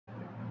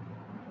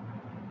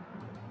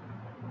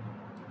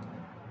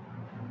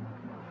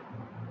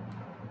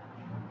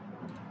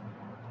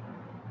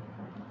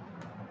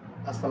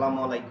আসসালামু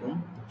আলাইকুম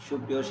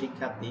সুপ্রিয়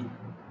শিক্ষার্থী,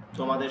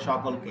 তোমাদের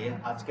সকলকে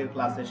আজকের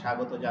ক্লাসে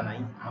স্বাগত জানাই।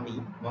 আমি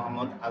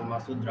মোহাম্মদ আল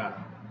মাসুদ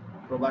রানা,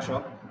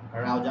 প্রভাষক,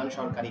 রাউজান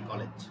সরকারি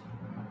কলেজ।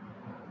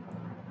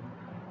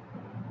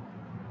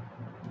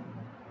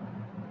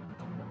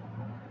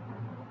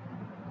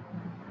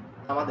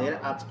 আমাদের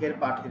আজকের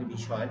পাঠের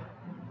বিষয়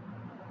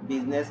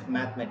বিজনেস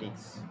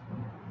ম্যাথমেটিক্স।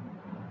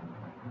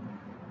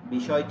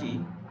 বিষয়টি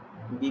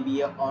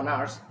বিবিএ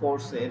অনার্স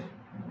কোর্সের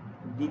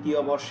দ্বিতীয়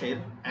বর্ষের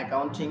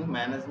accounting,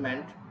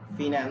 management,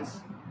 finance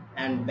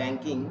and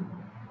banking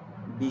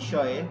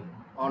বিষয়ে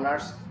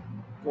অনার্স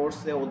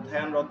কোর্সে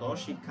অধ্যয়নরত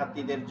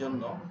শিক্ষার্থীদের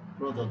জন্য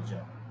প্রযোজ্য।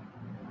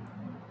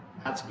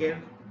 আজকের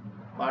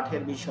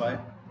পাঠের বিষয়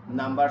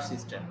নাম্বার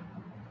সিস্টেম।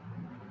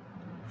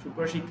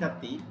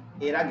 সুপ্রশিক্ষার্থী,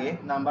 এর আগে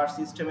নাম্বার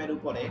সিস্টেমের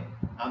উপরে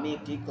আমি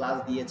একটি ক্লাস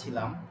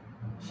দিয়েছিলাম।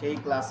 সেই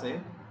ক্লাসে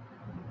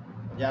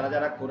যারা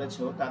যারা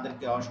করেছো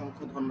তাদেরকে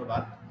অসংখ্য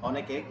ধন্যবাদ।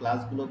 অনেকে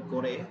ক্লাসগুলো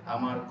করে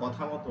আমার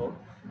কথা মতো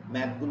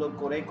ম্যাথগুলো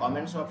করে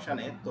কমেন্টস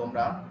অপশানে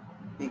তোমরা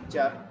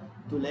পিকচার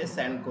তুলে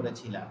সেন্ড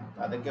করেছিলাম,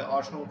 তাদেরকে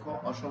অসংখ্য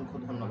অসংখ্য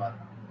ধন্যবাদ।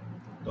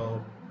 তো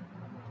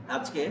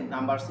আজকে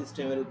নাম্বার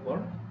সিস্টেমের উপর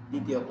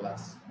দ্বিতীয়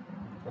ক্লাস।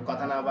 তো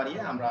কথা না বাড়িয়ে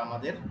আমরা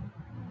আমাদের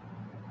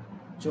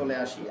চলে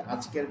আসি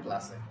আজকের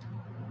ক্লাসে।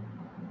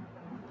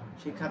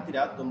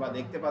 শিক্ষার্থীরা, তোমরা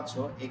দেখতে পাচ্ছ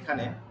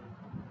এখানে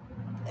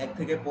 1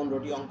 থেকে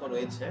 15টি অঙ্ক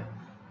রয়েছে।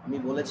 আমি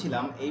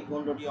বলেছিলাম এই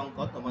 15টি অঙ্ক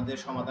তোমাদের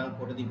সমাধান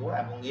করে দিব,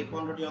 এবং এই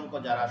 15টি অঙ্ক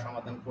যারা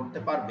সমাধান করতে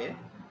পারবে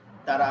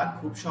তারা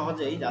খুব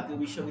সহজেই জাতীয়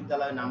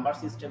বিশ্ববিদ্যালয়ের নাম্বার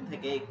সিস্টেম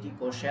থেকে একটি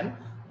কোশ্চেন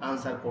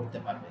আনসার করতে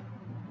পারবে।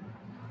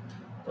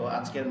 তো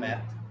আজকের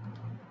math,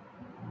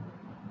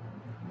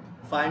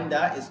 find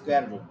the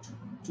square root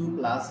 2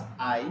 plus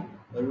i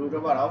root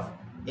over of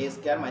a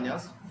square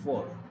minus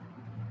 4।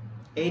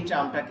 এই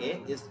টার্মটাকে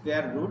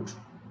স্কোয়ার রুট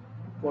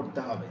করতে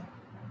হবে।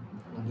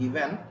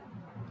 গিভেন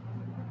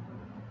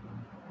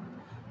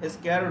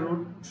স্কোয়ার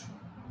রুট,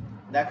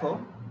 দেখো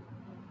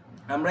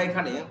আমরা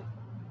এখানে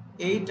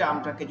এই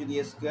টার্মটাকে যদি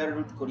স্কোয়ার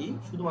রুট করি,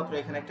 শুধুমাত্র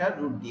এখানে একটা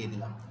রুট দিয়ে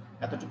দিলাম,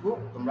 এতটুকু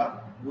তোমরা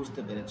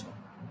বুঝতে পেরেছ।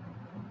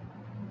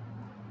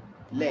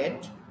 Late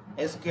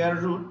square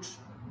root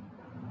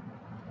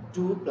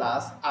 2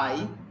 plus i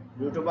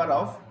root over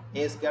of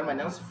a square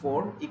minus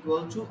 4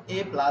 equal to a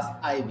plus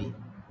ib।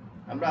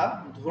 আমরা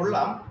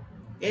ধরলাম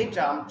এই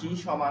টার্মটি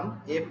সমান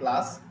a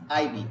plus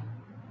ib।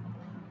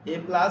 a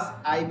plus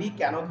ib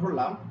কেন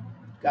ধরলাম?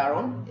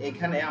 কারণ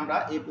এখানে আমরা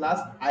a প্লাস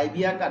ib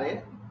আকারে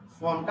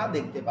ফর্মটা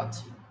দেখতে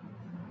পাচ্ছি।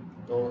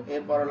 তো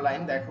এরপরের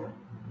লাইন দেখো,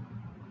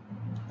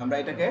 আমরা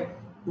এটাকে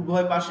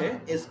উভয় পাশে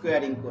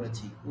স্কোয়ারিং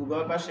করেছি,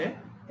 উভয় পাশে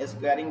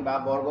স্কোয়ারিং বা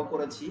বর্গ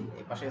করেছি।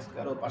 এ পাশে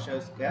স্কোয়ার, ও পাশে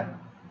স্কোয়ার,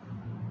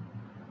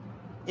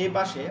 এ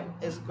পাশে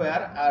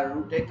স্কোয়ার আর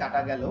রুটে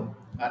কাটা গেল,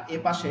 আর এ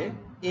পাশে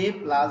a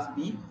প্লাস b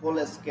হোল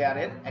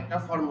স্কোয়ারের একটা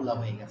ফর্মুলা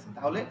হয়ে গেছে।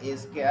 তাহলে a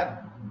square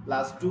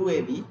plus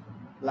 2ab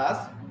plus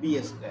b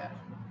square.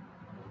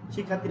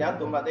 শিক্ষার্থীরা,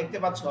 তোমরা দেখতে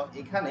পাচ্ছ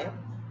এখানে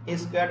a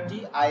স্কোয়ারটি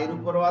i এর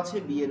উপরও আছে,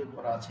 b এর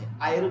উপরও আছে।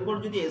 i এর উপর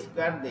যদি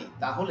স্কোয়ার দেই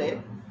তাহলে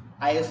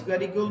i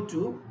স্কোয়ার ইকুয়াল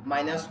টু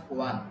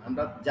 -1।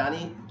 আমরা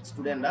জানি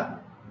স্টুডেন্টরা,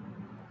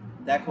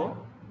 দেখো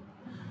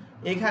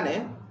এখানে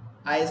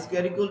i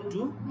স্কোয়ার ইকুয়াল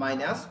টু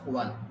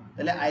 -1।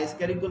 তাহলে i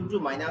স্কোয়ার ইকুয়াল টু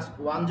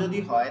 -1 যদি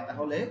হয়,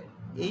 তাহলে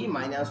এই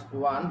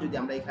 -1 যদি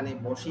আমরা এখানে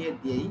বসিয়ে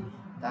দিই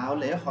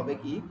তাহলে হবে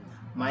কি,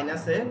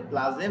 মাইনাসে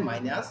প্লাসে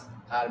মাইনাস,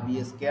 আর বি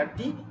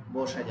স্কোয়ারটি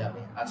বসে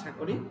যাবে। আশা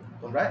করি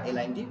তোমরা এই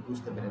লাইনটি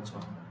বুঝতে পেরেছ।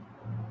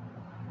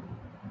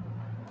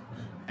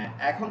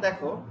 এখন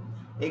দেখো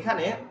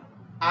এখানে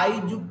i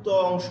যুক্ত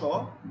অংশ,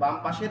 বাম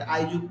পাশের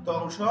i যুক্ত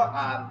অংশ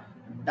আর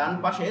ডান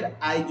পাশের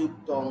i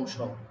যুক্ত অংশ,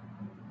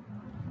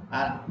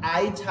 আর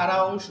i ছাড়া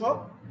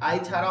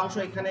অংশ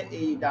এখানে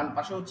এই ডান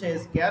পাশে হচ্ছে a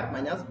square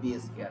minus b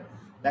square.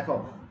 দেখো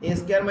a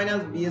square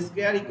minus b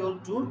square equal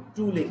to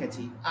 2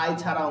 লিখেছি, i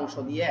ছাড়া অংশ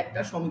দিয়ে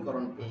একটা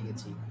সমীকরণ পেয়ে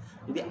গেছি।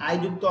 যদি i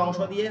যুক্ত অংশ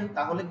দিয়ে,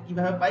 তাহলে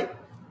কিভাবে পাই?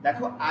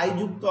 দেখো i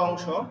যুক্ত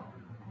অংশ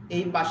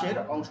এই পাশের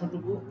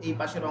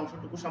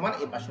অংশটুকু সমান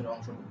এই পাশের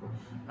অংশটুকু।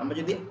 আমরা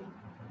যদি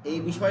এই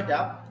বিষয়টা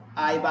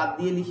i বাদ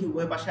দিয়ে লিখি,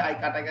 উভয় পাশে i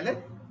কাটা গেলে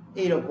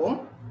এইরকম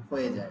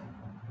হয়ে যায়।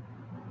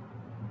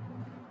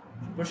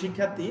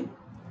 শিক্ষার্থী,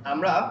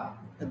 আমরা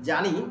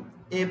জানি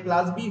a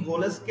প্লাস b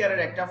হোল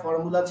স্কোয়ারের একটা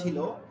ফর্মুলা ছিল,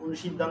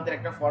 অনুসিদ্ধান্তের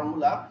একটা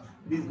ফর্মুলা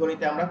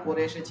বীজগণিতে আমরা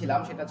করে এসেছিলাম,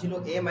 সেটা ছিল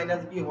a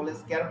minus b whole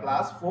square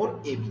plus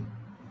 4ab।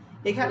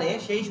 এখানে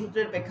সেই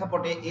সূত্রের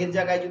প্রেক্ষাপটে এর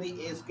জায়গায় যদি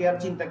a স্কোয়ার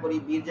চিন্তা করি,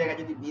 b এর জায়গায়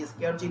যদি b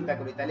স্কোয়ার চিন্তা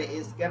করি, তাহলে a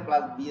square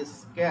plus b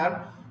square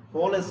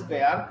whole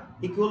square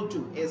equal to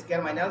a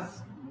square minus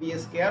b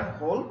square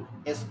whole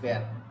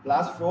square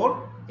plus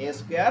 4a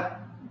square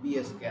b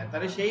square.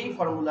 তাহলে সেই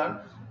ফর্মুলার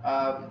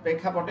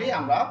প্রেক্ষাপটেই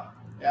আমরা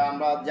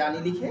জানি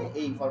লিখে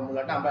এই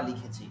ফর্মুলাটা আমরা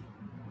লিখেছি।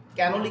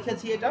 কেন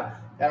লিখেছি এটা?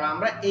 কারণ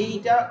আমরা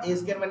এইটা a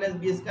square minus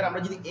b square,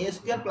 আমরা যদি a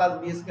square plus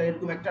b square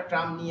এরকম একটা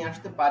টার্ম নিয়ে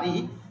আসতে পারি,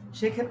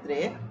 সেক্ষেত্রে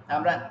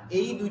আমরা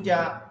এই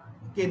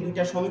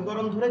দুইটা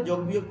সমীকরণ ধরে যোগ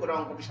বিয়োগ করে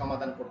অঙ্কটি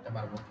সমাধান করতে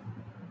পারবো।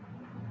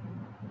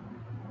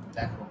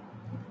 দেখো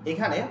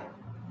এখানে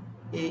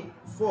এই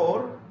 4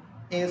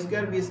 এ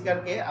স্কোয়ার বি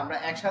স্কোয়ারকে আমরা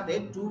একসাথে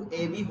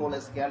 2ab হোল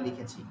স্কোয়ার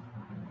লিখেছি।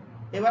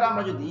 এবার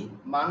আমরা যদি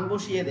মান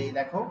বসিয়ে দেই,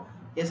 দেখো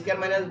এ স্কোয়ার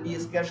মাইনাস বি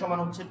স্কোয়ার সমান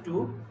হচ্ছে 2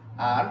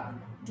 আর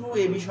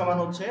 2ab সমান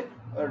হচ্ছে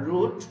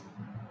রুট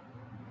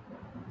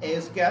এ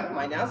স্কোয়ার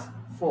মাইনাস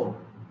 4।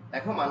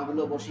 দেখো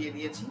মানগুলো বসিয়ে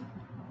দিয়েছি।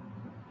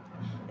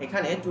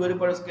 এখানে 2 এর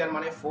উপর স্কোয়ার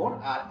মানে 4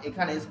 আর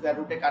এখানে স্কোয়ার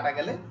রুটে কাটা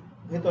গেলে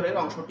ভেতরের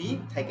অংশটি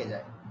থেকে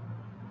যায়।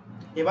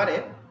 এবারে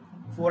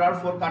 4 আর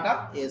 4 কাটা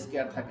এ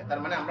স্কোয়ার থাকে,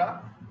 তার মানে আমরা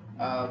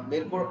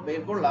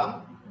বের করলাম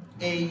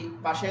এই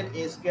পাশের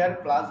এ square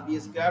plus B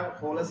square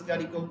whole square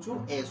equal to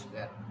A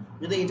square.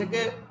 যদি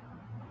এটাকে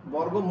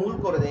বর্গমূল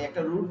করে দেই,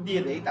 একটা রুট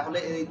দিয়ে দেই, তাহলে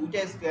এই দুইটা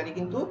স্কোয়ারই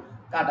কিন্তু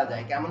কাটা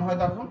যায়। কেমন হয়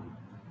তখন?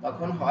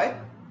 তখন হয়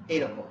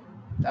এইরকম।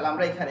 তাহলে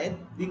আমরা এখানে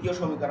দ্বিতীয়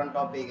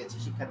সমীকরণটাও পেয়ে গেছি।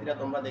 শিক্ষার্থীরা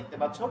তোমরা দেখতে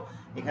পাচ্ছ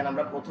এখানে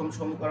আমরা প্রথম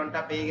সমীকরণটা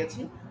পেয়ে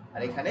গেছি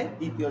আর এখানে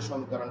দ্বিতীয়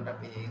সমীকরণটা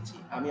পেয়ে গেছি।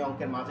 আমি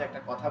অঙ্কের মাঝে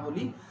একটা কথা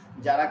বলি,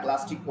 যারা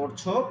ক্লাসটি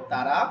করছো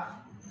তারা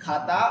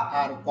খাতা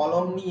আর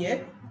কলম নিয়ে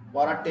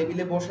পড়ার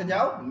টেবিলে বসে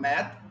যাও।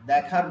 ম্যাথ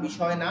দেখার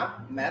বিষয় না,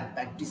 ম্যাথ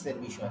প্র্যাকটিসের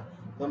বিষয়।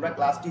 তোমরা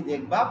ক্লাসটি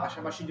দেখবা,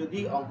 পাশাপাশি যদি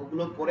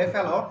অঙ্কগুলো করে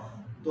ফেলো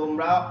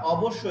তোমরা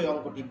অবশ্যই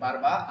অঙ্কটি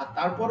পারবা। আর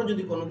তারপরে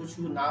যদি কোনো কিছু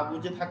না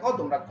বুঝে থাকো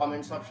তোমরা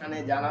কমেন্টস অপশানে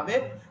জানাবে,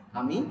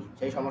 আমি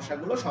সেই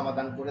সমস্যাগুলো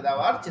সমাধান করে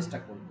দেওয়ার চেষ্টা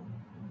করব।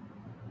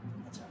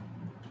 আচ্ছা,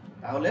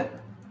 তাহলে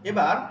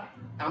এবার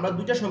আমরা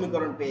দুইটা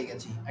সমীকরণ পেয়ে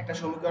গেছি, একটা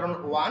সমীকরণ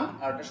 1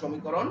 আর একটা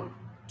সমীকরণ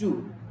 2।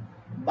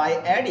 By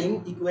adding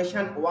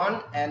equation 1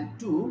 and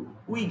 2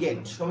 we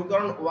get,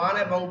 সমীকরণ 1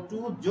 এবং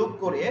 2 যোগ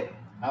করে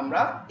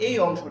আমরা এই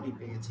অংশটি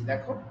পেয়েছি।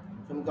 দেখো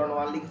সমীকরণ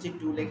 1 লিখেছি,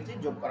 2 লিখেছি,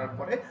 যোগ করার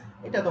পরে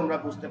এটা তোমরা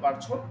বুঝতে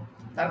পারছো।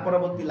 তার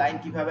পরবর্তী লাইন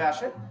কিভাবে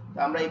আসে, তো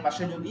আমরা এই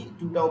পাশে যদি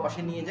 2টা ও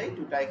পাশে নিয়ে যাই,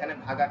 2টা এখানে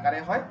ভাগাকারে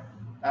হয়।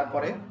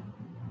 তারপরে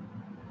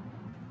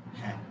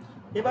হ্যাঁ,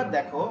 এবার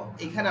দেখো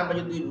এখানে আমরা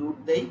যদি রুট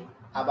দেই,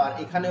 আবার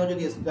এখানেও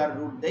যদি স্কোয়ার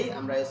রুট দেই,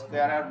 আমরা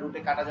স্কোয়ার আর রুটে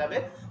কাটা যাবে।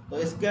 তো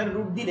স্কোয়ার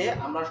রুট দিলে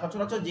আমরা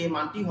সচরাচর যে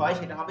মানটি হয়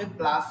সেটা হবে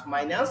প্লাস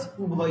মাইনাস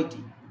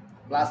উভয়টি,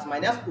 প্লাস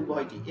মাইনাস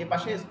উভয়টি। এ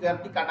পাশে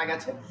স্কোয়ারটি কাটা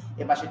গেছে,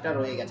 এ পাশেটা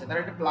রয়ে গেছে,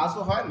 তাহলে এটা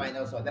প্লাসও হয়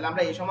মাইনাসও হয়। তাহলে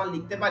আমরা এই সমান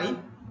লিখতে পারি।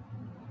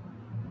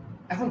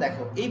 এখন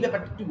দেখো এই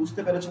ব্যাপারটা একটু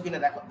বুঝতে পেরেছো কিনা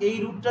দেখো, এই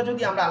রুটটা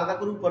যদি আমরা আলাদা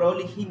করে উপরেও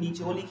লিখি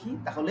নিচেও লিখি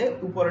তাহলে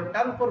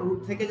উপরেরটার উপর রুট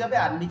থেকে যাবে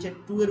আর নিচের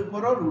 2 এর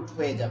উপরও রুট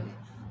হয়ে যাবে।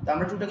 তো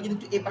আমরা 2টাকে যদি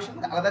একটু এই পাশে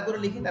আলাদা করে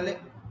লিখি তাহলে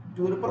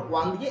 2 এর উপর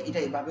 1 দিয়ে এটা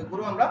এইভাবে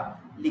করেও আমরা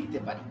লিখতে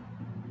পারি।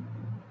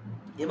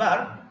 এবার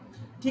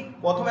ঠিক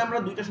প্রথমে আমরা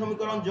দুইটা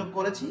সমীকরণ যোগ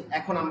করেছি,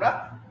 এখন আমরা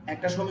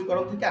একটা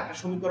সমীকরণ থেকে একটা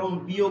সমীকরণ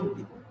বিয়োগ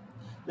দিব।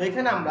 তো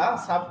এখানে আমরা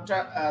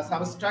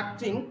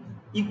সাবস্ট্রাক্টিং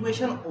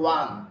ইকুয়েশন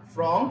 1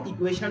 ফ্রম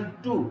ইকুয়েশন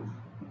 2,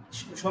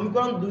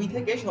 সমীকরণ 2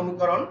 থেকে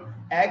সমীকরণ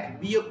 1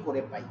 বিয়োগ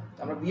করে পাই।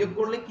 আমরা বিয়োগ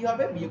করলে কি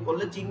হবে, বিয়োগ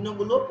করলে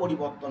চিহ্নগুলো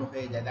পরিবর্তন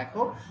হয়ে যায়।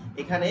 দেখো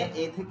এখানে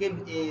এ থেকে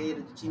এর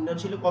চিহ্ন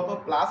ছিল কত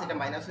প্লাস, এটা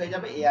মাইনাস হয়ে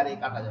যাবে, এ আর এ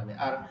কাটা যাবে,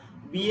 আর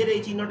বি এর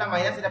এই চিহ্নটা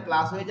মাইনাস, এটা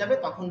প্লাস হয়ে যাবে,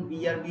 তখন বি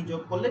আর বি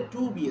যোগ করলে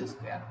 2b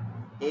স্কয়ার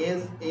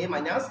এ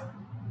মাইনাস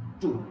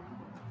 2।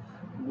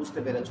 বুঝতে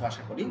পেরেছো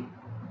আশা করি।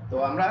 তো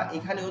আমরা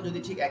এখানেও যদি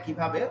ঠিক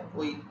একইভাবে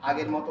ওই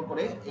আগের মতো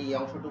করে এই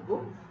অংশটুকু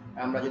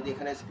আমরা যদি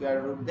এখানে স্কোয়ার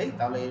রুট দেই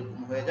তাহলে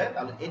এরকম হয়ে যায়,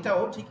 তাহলে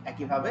এটাও ঠিক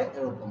একইভাবে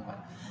এরকম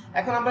হয়।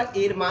 এখন আমরা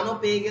এর মানও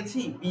পেয়ে গেছি,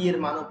 বি এর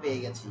মানও পেয়ে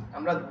গেছি।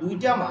 আমরা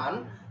দুইটা মান,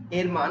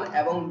 এর মান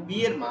এবং বি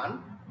এর মান,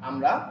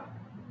 আমরা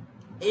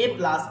এ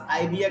প্লাস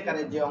আইবি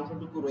আকারে যে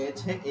অংশটুকু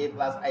রয়েছে এ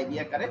প্লাস আইবি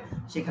আকারে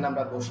সেখানে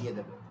আমরা বসিয়ে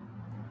দেব।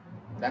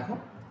 দেখো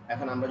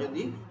এখন আমরা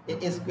যদি এ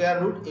স্কোয়ার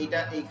রুট এইটা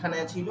এইখানে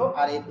ছিল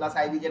আর এ প্লাস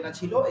আইবি যেটা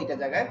ছিল এইটা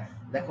জায়গায়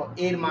দেখো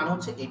এর মান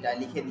হচ্ছে এটা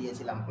লিখে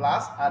দিয়েছিলাম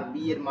প্লাস, আর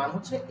বি এর মান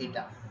হচ্ছে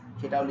এটা,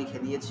 সেটাও লিখে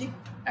দিয়েছি।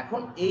 এখন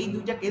এই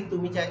দুইটাকে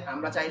তুমি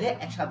আমরা চাইলে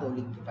একসাথেও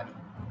লিখতে পারি।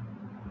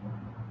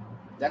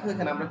 দেখো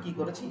এখানে আমরা কি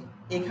করেছি,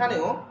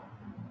 এখানেও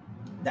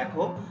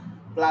দেখো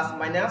প্লাস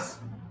মাইনাস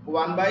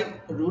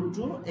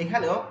 1/√2,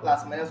 এখানেও প্লাস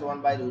মাইনাস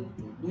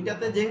 1/√2,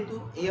 দুইটাতে যেহেতু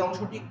এই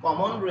অংশটি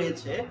কমন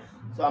রয়েছে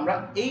তো আমরা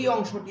এই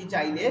অংশটি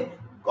চাইলে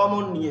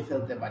কমন নিয়ে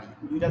ফেলতে পারি।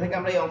 দুইটা থেকে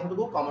আমরা এই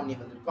অংশটুকু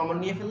কমন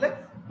নিয়ে ফেললে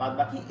বাদ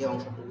বাকি এই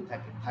অংশটুকু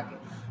থাকে।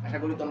 আশা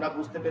করি তোমরা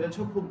বুঝতে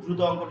পেরেছো। খুব দ্রুত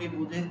অঙ্কটি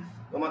বুঝে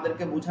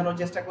তোমাদেরকে বোঝানোর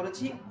চেষ্টা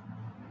করেছি।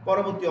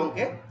 পরবর্তী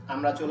অঙ্কে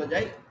আমরা চলে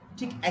যাই,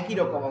 ঠিক একই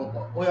রকম অঙ্ক।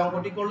 ওই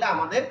অঙ্কটি করলে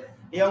আমাদের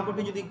এই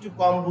অঙ্কটি যদি একটু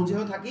কম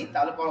বুঝেও থাকি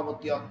তাহলে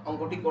পরবর্তী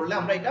অঙ্কটি করলে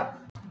আমরা এটা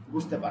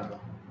বুঝতে পারবো।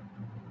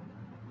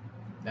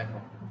 দেখো,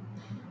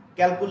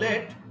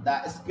 calculate the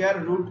square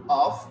root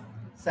of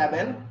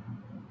 7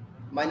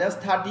 minus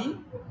 30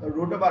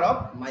 root over of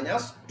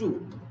minus 2.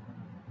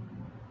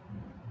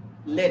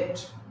 Late,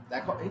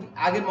 দেখো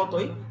আগের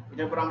মতোই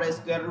এটার উপর আমরা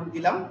স্কয়ার রুট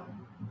দিলাম,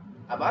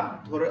 আবার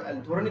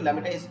ধরে নিলাম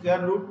এটা স্কয়ার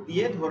রুট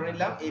দিয়ে ধরে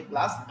নিলাম a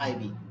প্লাস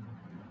আইবি।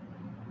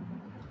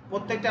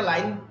 প্রত্যেকটা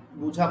লাইন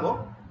বুঝাবো।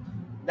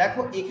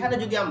 দেখো এখানে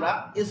যদি আমরা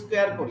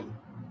স্কয়ার করি,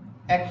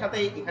 একসাথে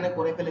এখানে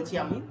করে ফেলেছি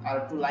আমি, আর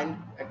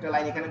একটা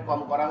লাইন এখানে কম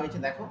করা হয়েছে।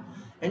 দেখো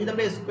এই যদি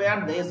আমরা স্কয়ার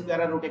দেই, স্কয়ার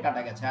আর রুটে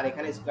কাটা গেছে আর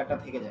এখানে স্কয়ারটা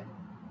থেকে যায়।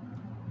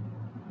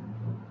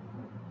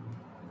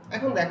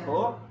 এখন দেখো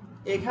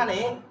এখানে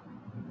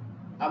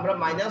আমরা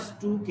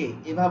 -2 কে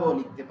এভাবেও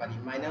লিখতে পারি,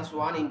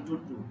 -1 ×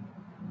 2।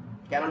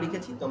 কেন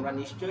লিখেছি তোমরা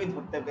নিশ্চয়ই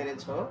ধরতে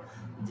পেরেছো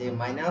যে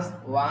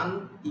 -1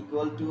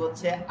 ইকুয়াল টু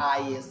হচ্ছে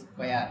আই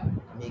স্কয়ার।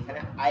 আমি এখানে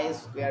আই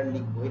স্কয়ার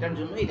লিখবো, এটার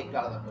জন্য এটা একটু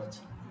আলাদা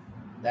করেছি।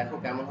 দেখো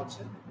কেমন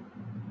হচ্ছে,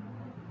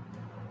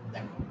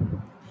 দেখো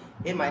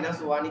এই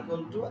 -1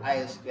 ইকুয়াল টু আই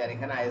স্কয়ার,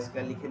 এখানে আই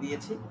স্কয়ার লিখে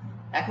দিয়েছি।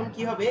 এখন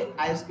কি হবে,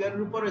 আই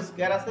স্কয়ারের উপর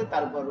স্কয়ার আছে,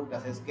 তার উপর রুট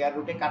আছে, স্কয়ার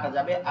রুটে কাটা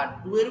যাবে আর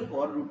 2 এর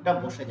উপর রুটটা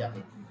বসে যাবে।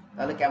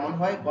 তাহলে কেমন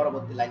হয়,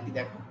 পরবর্তী লাইনটি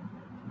দেখো।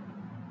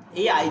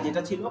 এই আই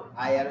যেটা ছিল,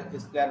 আই আর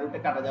স্কয়ার রুটে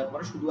কাটা যাওয়ার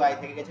পরে শুধু আই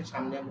থেকে গেছে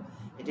সামনে,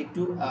 এটা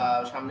একটু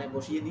সামনে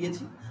বসিয়ে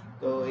দিয়েছি।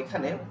 তো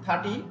এখানে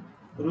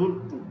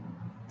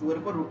 30√2 এর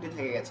উপর রুটটি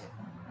থেকে গেছে।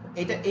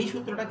 এটা এই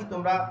সূত্রটা কি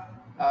তোমরা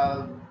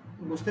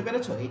বুঝতে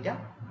পেরেছো? এইটা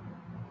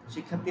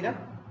শিক্ষার্থীরা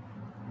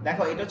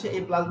দেখো, এটা হচ্ছে a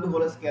প্লাস b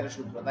হোল স্কয়ারের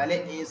সূত্র। তাহলে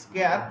a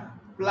square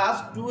plus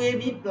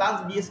 2ab plus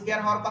b square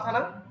হওয়ার কথা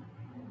না,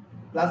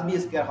 প্লাস b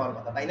স্কয়ার হওয়ার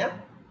কথা, তাই না?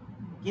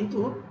 কিন্তু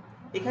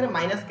এখানে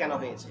মাইনাস কেন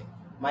হয়েছে?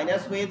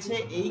 মাইনাস হয়েছে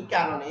এই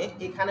কারণে,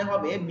 এখানে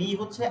হবে b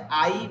হচ্ছে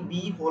I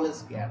B whole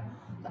square.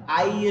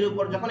 I এর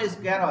উপর যখন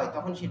স্কয়ার হয়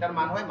তখন সেটার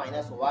মান হয়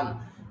 -1।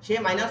 সে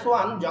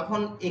 -1 যখন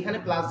এখানে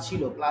প্লাস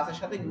ছিল, প্লাসের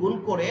সাথে গুণ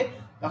করে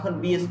তখন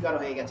বি স্কয়ার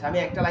হয়ে গেছে। আমি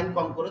একটা লাইন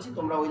কম করেছি,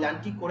 তোমরা ওই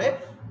লাইনটি করে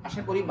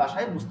আশা করি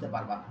বাসায় বুঝতে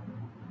পারবা।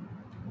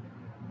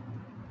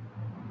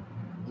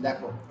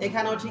 দেখো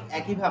এখানেও ঠিক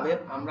একইভাবে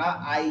আমরা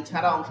আই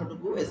ছাড়া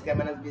অংশটুকু স্কয়ার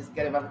মাইনাস বি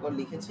স্কয়ার এবার করে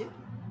লিখেছি।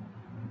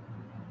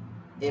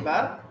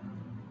 এবার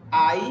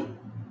আই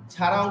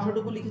ছাড়া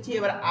অংশটুকু লিখেছি,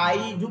 এবার আই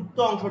যুক্ত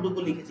অংশটুকু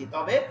লিখেছি।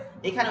 তবে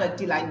এখানেও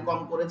একটি লাইন কম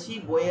করেছি,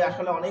 বইয়ে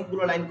আসলে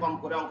অনেকগুলো লাইন কম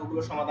করে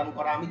অঙ্কগুলো সমাধান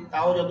করা, আমি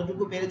তাও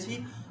যতটুকু পেরেছি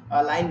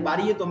লাইন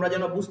বাড়িয়ে তোমরা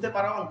যেন বুঝতে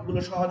পারো অঙ্কগুলো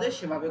সহজে,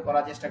 সেভাবে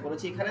করার চেষ্টা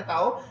করেছি। এখানে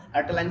তাও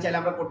একটা লাইন চাইলে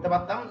আমরা করতে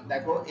পারতাম।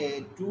 দেখো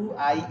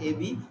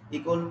 2iab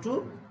equal to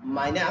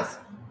minus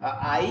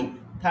I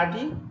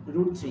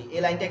 30√3,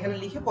 এই লাইনটা এখানে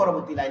লিখে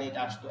পরবর্তী লাইনে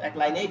এটা আসতো, এক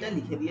লাইনে এটা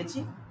লিখে দিয়েছি।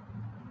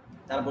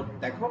 তারপর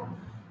দেখো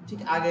ঠিক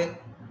আগে,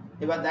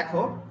 এবার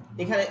দেখো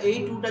এখানে এই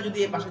 2টা যদি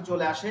এই পাশে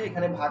চলে আসে,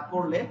 এখানে ভাগ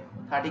করলে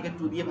 30 কে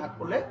 2 দিয়ে ভাগ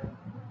করলে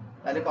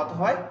তাহলে কত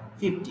হয়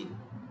 15।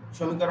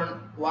 সমীকরণ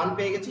 1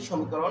 পেয়ে গেছি,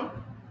 সমীকরণ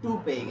 2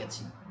 পেয়ে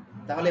গেছি।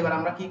 তাহলে এবার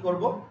আমরা কি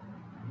করব,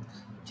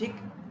 ঠিক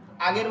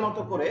আগের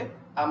মতো করে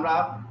আমরা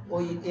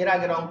ওই এর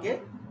আগের অঙ্কে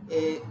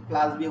a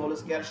plus b whole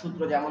square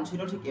সূত্র যেমন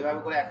ছিল ঠিক এভাবে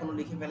করে এখনো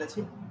লিখে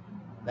ফেলেছি।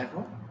 দেখো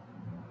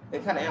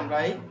এখানে আমরা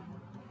এই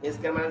a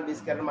স্কয়ার মাইনাস b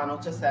স্কয়ারের মান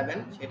হচ্ছে 7,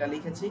 সেটা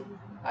লিখেছি।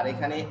 আর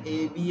এখানে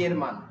ab এর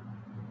মান,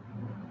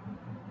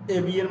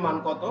 ab এর মান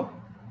কত,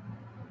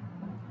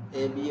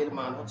 ab এর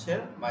মান হচ্ছে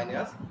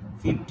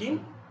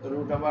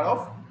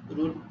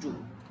 -15√2।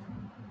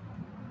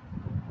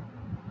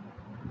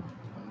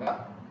 আমরা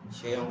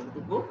সেই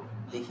অংশটুকু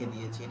লিখে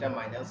দিয়েছি, এটা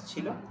মাইনাস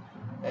ছিল।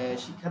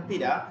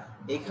 শিক্ষার্থীরা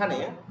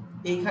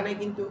এইখানে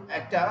কিন্তু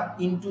একটা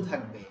ইনটু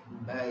থাকবে,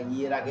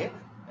 এর আগে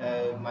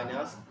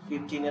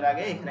 -15 এর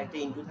আগে এখানে একটা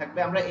ইনটু থাকবে।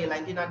 আমরা এই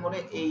লাইনটি না করে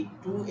এই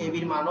 2ab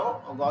এর মানও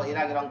এর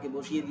আগের অঙ্কে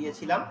বসিয়ে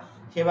দিয়েছিলাম,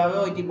 সেভাবে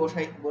ওইটি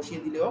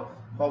বসিয়ে দিলেও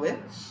হবে।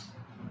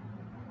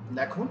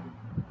 দেখো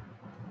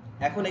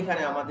এখন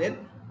এখানে আমাদের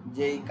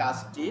যেই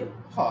কাজটি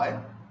হয়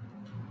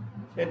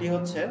সেটি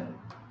হচ্ছে,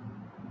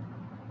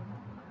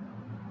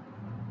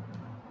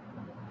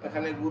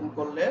 এখানে গুণ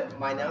করলে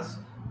 -30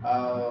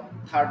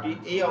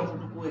 এই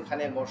অংশটুকু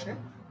এখানে বসে,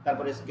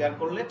 তারপরে স্কয়ার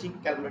করলে ঠিক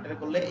ক্যালকুলেটর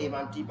করলে এই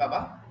মানটি পাবা।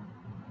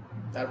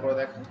 তারপরে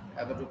দেখো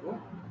এতটুকু,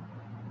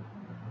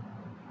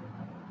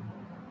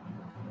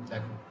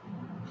 দেখো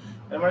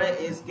তার মানে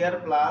a square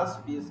plus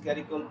b square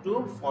equal to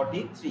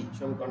 43,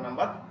 সমীকরণ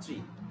নাম্বার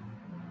 3।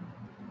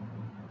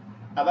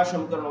 আবার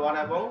সমীকরণ 1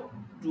 এবং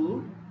 2,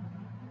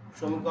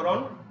 সমীকরণ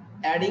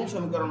অ্যাডিং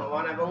সমীকরণ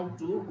 1 এবং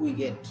 2 উই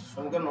গেট,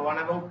 সমীকরণ 1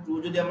 এবং 2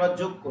 যদি আমরা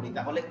যোগ করি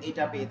তাহলে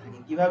এটা পেয়ে থাকি।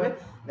 কিভাবে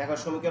দেখো,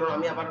 সমীকরণ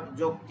আমি আবার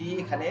যোগটি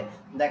এখানে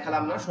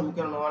দেখালাম না,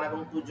 সমীকরণ 1 এবং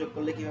 2 যোগ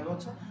করলে কিভাবে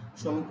হচ্ছে,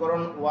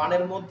 সমীকরণ 1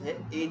 এর মধ্যে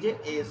এই যে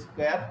a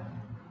square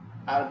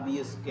R b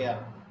square,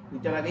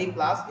 দুইটার আগেই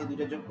প্লাস, এই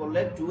দুইটা যোগ করলে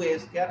 2a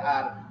স্কয়ার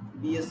আর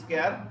b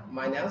square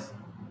minus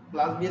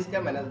plus b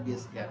square minus b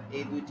square,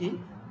 এই দুইটি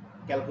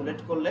ক্যালকুলেট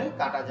করলে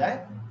কাটা যায়।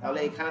 তাহলে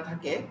এখানে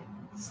থাকে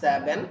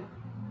 7,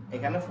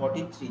 এখানে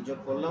 43 যোগ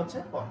করলে হচ্ছে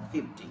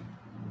 50।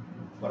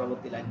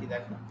 পরবর্তী লাইনটি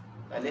দেখো,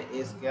 তাহলে a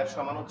স্কয়ার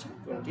সমান হচ্ছে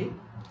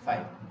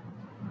 25।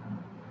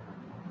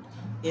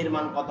 এর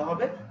মান কত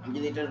হবে, আমি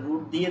যদি এটা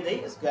রুট দিয়ে দেই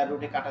স্কয়ার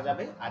রুটে কাটা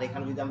যাবে, আর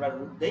এখানে যদি আমরা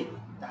রুট দেই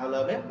তাহলে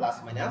হবে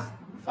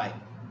 +-5।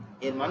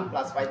 এর মান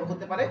 +5ও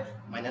হতে পারে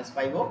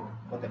 -5ও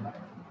হতে পারে।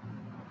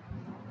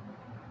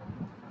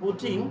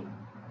 Putting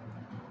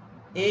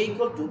a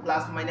equal to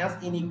plus minus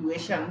in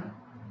equation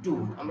 2,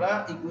 আমরা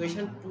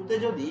ইকুয়েশন 2 তে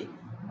যদি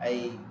এই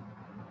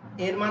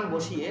এর মান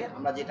বসিয়ে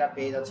আমরা যেটা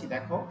পেয়ে যাচ্ছি,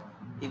 দেখো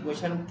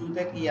ইকুয়েশন 2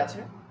 তে কি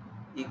আছে,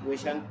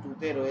 ইকুয়েশন 2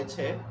 তে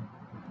রয়েছে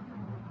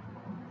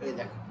এই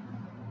দেখো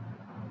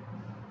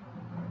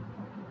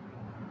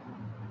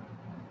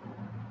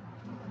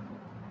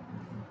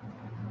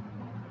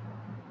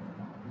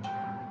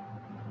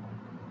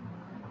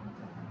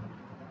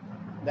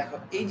দেখো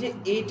এই যে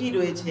এটি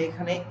রয়েছে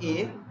এখানে, a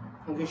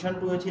ইকুয়েশন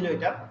 2 ছিল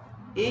এটা,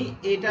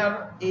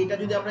 এইটা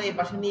যদি আমরা এই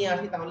পাশে নিয়ে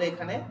আসি তাহলে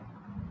এখানে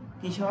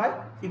কিসে হয়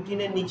 15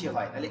 এর নিচে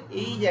হয়, তাহলে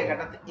এই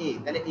জায়গাটাতে a,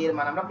 তাহলে a এর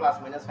মান আমরা প্লাস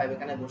মাইনাস 5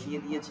 এখানে বসিয়ে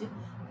দিয়েছি।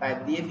 5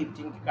 দিয়ে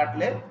 15 কে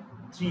কাটলে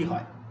 3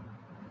 হয়,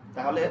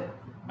 তাহলে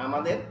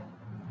আমাদের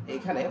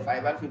এখানে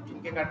 5 আর 15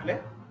 কে কাটলে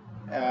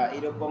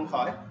এরকম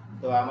হয়।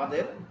 তো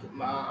আমাদের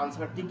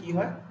আনসারটি কি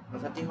হয়,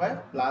 আনসারটি হয়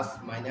প্লাস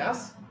মাইনাস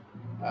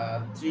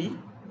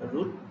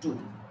 3√2।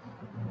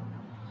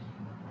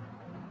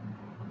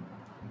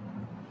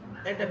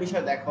 একটা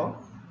বিষয় দেখো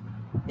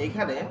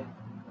এখানে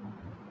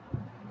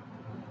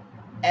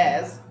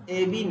as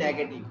ab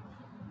negative,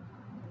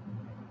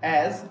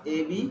 as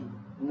ab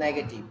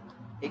negative,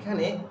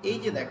 এখানে এই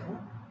যে দেখো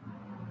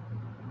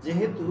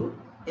যেহেতু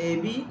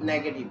ab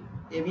নেগেটিভ,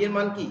 ab এর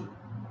মান কি,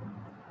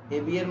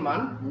 ab এর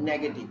মান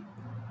negative,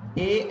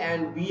 a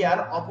and b R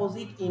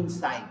opposite in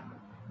sign.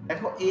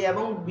 দেখো a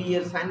এবং b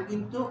এর সাইন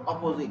কিন্তু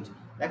অপোজিট।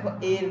 দেখো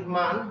a এর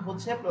মান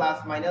হচ্ছে প্লাস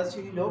মাইনাস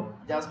ছিল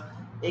জাস্ট,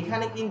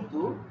 এখানে কিন্তু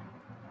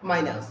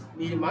মাইনাস, b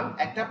এর মান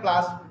একটা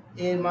প্লাস,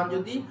 a এর মান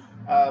যদি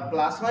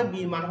প্লাস হয় b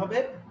এর মান হবে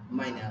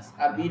মাইনাস,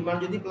 আর b এর মান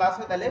যদি প্লাস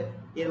হয় তাহলে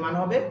এর মান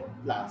হবে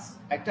প্লাস,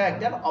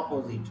 একটার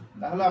অপোজিট।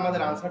 তাহলে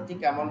আমাদের আনসারটি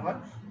কেমন হয়,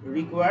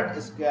 required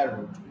square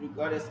root.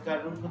 Required square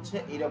root হচ্ছে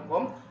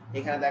এরকম।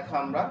 এখানে দেখো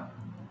আমরা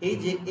এই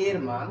যে এর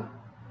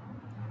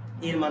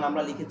মান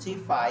আমরা লিখেছি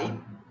 5,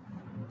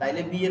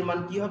 তাইলে b এর মান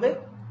কি হবে,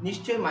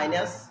 নিশ্চয়ই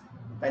মাইনাস,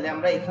 তাইলে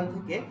আমরা এখান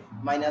থেকে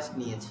মাইনাস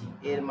নিয়েছি,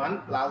 এর মান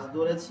প্লাস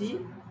ধরেছি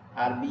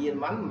আর b এর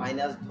মান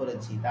মাইনাস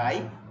ধরেছি, তাই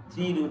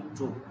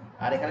 3√2,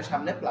 আর এখানে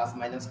সামনে প্লাস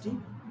মাইনাসটি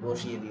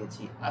বসিয়ে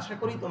দিয়েছি। আশা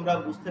করি তোমরা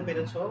বুঝতে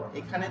পেরেছো।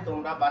 এখানে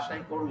তোমরা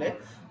বাসায় করলে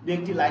দু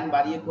একটি লাইন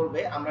বাড়িয়ে করবে।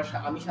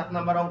 আমি 7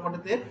 নাম্বার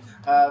অঙ্কটিতে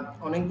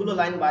অনেকগুলো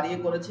লাইন বাড়িয়ে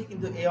করেছি,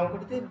 কিন্তু এই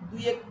অঙ্কটিতে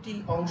দুই একটি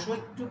অংশ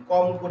একটু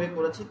কম করে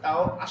করেছি,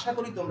 তাও আশা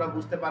করি তোমরা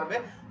বুঝতে পারবে,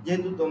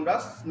 যেহেতু তোমরা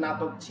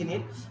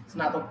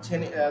স্নাতক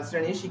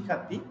শ্রেণীর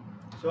শিক্ষার্থী।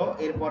 সো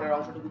এরপরের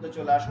অংশটুকুতে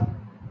চলে আসো।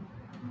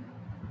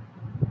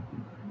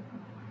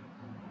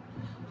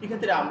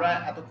 সেক্ষেত্রে আমরা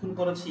এতক্ষণ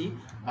করেছি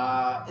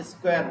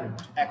স্কয়ার রুট,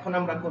 এখন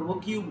আমরা করব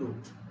কিউব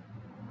রুট।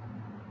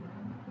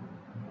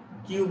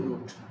 কিউব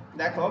রুট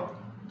দেখো,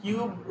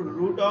 কিউব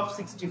রুট অফ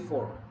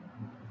 64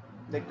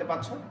 দেখতে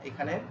পাচ্ছ,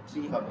 এখানে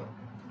 3 হবে।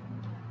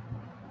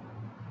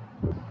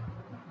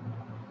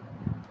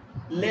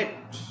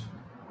 Late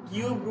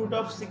cube root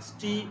of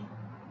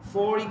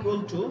 64 equal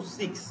to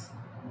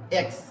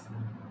 6x।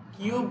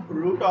 Cube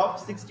root of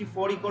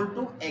 64 equal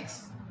to x,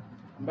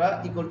 আমরা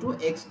ইকুয়াল টু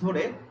x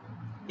ধরে,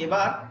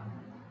 এবার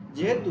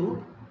যেহেতু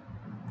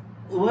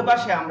উভয়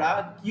পাশে আমরা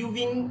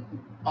কিউবিং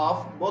অফ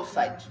বোথ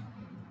সাইড,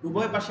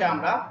 উভয় পাশে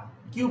আমরা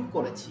কিউব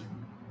করেছি,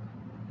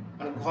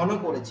 মানে ঘন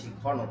করেছি,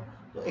 ঘন,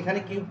 তো এখানে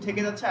কিউব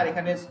থেকে যাচ্ছে আর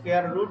এখানে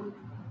স্কয়ার রুট,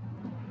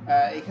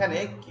 এখানে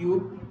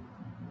কিউব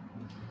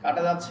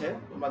কাটা যাচ্ছে,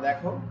 তোমরা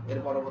দেখো এর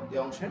পরবর্তী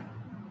অংশে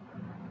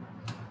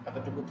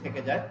এতটুকু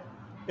থেকে যায়।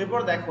 এরপর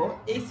দেখো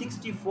এই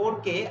 64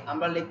 কে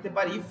আমরা লিখতে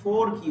পারি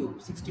 4 কিউব,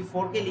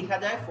 64 কে লেখা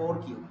যায় 4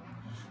 কিউব,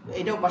 তো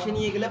এটাও পাশে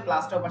নিয়ে গেলে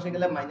প্লাসটাও পাশে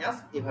গেলে মাইনাস,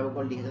 এভাবে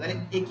করে লিখে যায়। তাহলে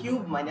এ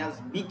কিউব মাইনাস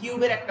বি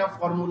কিউবের একটা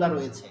ফর্মুলা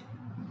রয়েছে।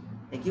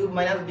 এ কিউব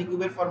মাইনাস বি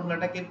কিউবের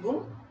ফর্মুলাটা কিরকম,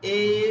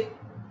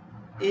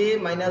 এ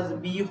মাইনাস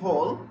বি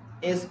হোল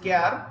এ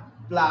square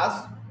plus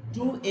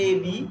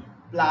 2ab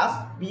plus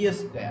B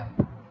square.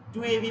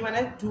 2ab মানে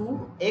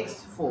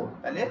 2x4,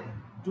 তাহলে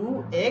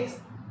 2ab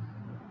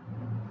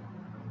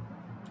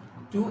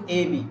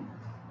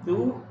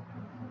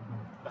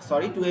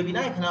 2ab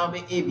না, এখানে হবে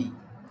ab,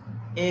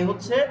 a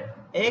হচ্ছে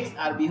x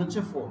আর b হচ্ছে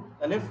 4,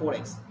 তাহলে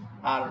 4x,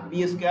 আর b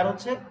স্কয়ার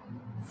হচ্ছে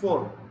 4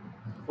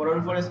 এর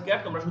উপর স্কয়ার।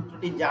 তোমরা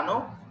সূত্রটি জানো,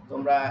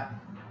 তোমরা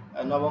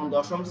নবম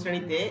দশম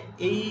শ্রেণীতে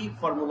এই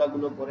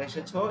ফর্মুলাগুলো করে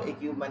এসেছো। a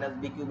কিউব মাইনাস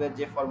b কিউবের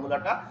যে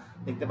ফর্মুলাটা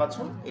দেখতে পাচ্ছ,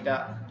 এটা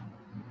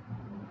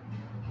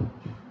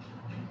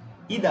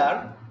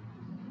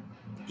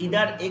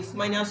either x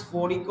minus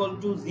 4 equal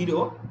to 0,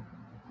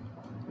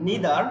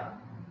 neither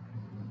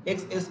x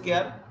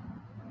square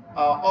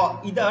or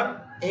either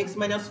x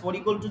minus 4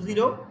 equal to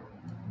 0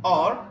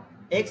 or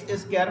x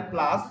square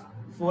plus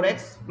 4x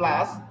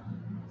plus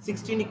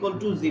 16 equal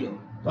to 0।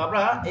 তো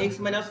আমরা x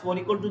minus 4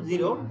 equal to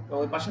 0 তো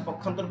ওই পাশে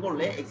পক্ষান্তর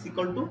করলে x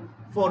equal to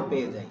 4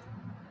 পেয়ে যাই।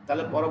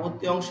 তাহলে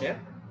পরবর্তী অংশে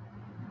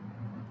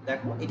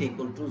দেখো এটা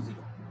equal to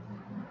 0।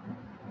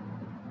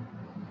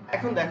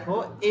 এখন দেখো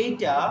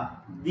এইটা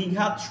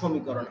দ্বিঘাত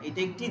সমীকরণ, এটা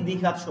একটি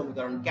দ্বিঘাত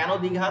সমীকরণ। কেন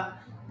দ্বিঘাত?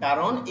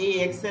 কারণ এই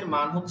x এর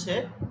মান হচ্ছে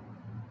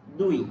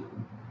 2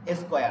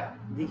 স্কয়ার,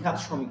 দ্বিঘাত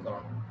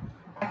সমীকরণ।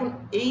 এখন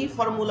এই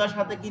ফর্মুলার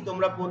সাথে কি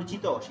তোমরা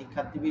পরিচিত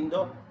শিক্ষার্থীবৃন্দ?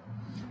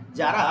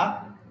 যারা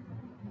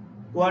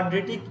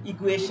কোয়াড্রেটিক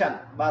ইকুয়েশন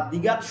বা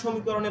দ্বিঘাত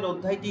সমীকরণের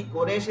অধ্যায়টি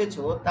করে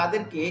এসেছো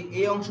তাদেরকে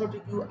এই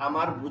অংশটুকু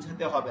আমার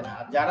বুঝাতে হবে না।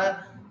 যারা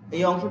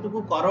এই অংশটুকু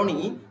করনি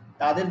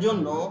তাদের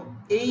জন্য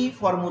এই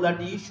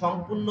ফর্মুলাটি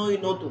সম্পূর্ণই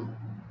নতুন।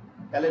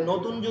 তাহলে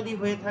নতুন যদি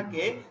হয়ে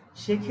থাকে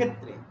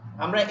সেক্ষেত্রে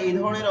আমরা এই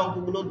ধরনের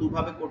অঙ্কগুলো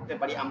দুভাবে করতে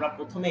পারি। আমরা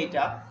প্রথমে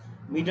এটা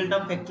মিডল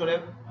টার্ম ফ্যাক্টরে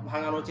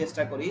ভাঙানোর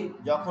চেষ্টা করি।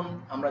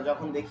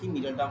 যখন দেখি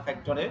মিডল টার্ম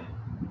ফ্যাক্টরে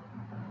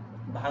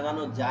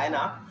ভাঙানো যায়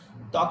না,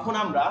 তখন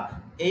আমরা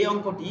এই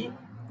অঙ্কটি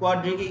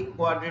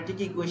কোয়াড্রেটিক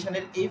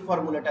ইকুয়েশনের এই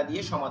ফর্মুলাটা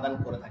দিয়ে সমাধান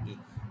করে থাকি।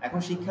 এখন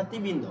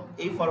শিক্ষার্থীবৃন্দ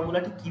এই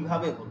ফর্মুলাটি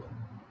কিভাবে হলো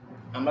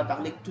আমরা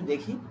তাহলে একটু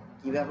দেখি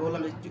কিভাবে হলো।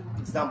 আমরা একটু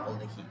এক্সাম্পল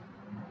দেখি।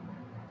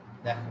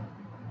 দেখো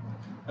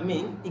আমি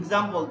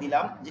এক্সাম্পল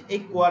দিলাম যে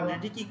এই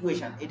কোয়াড্রেটিক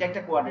ইকুয়েশন, এটা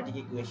একটা quadratic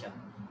equation,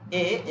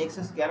 a x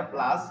square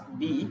plus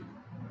b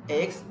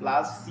x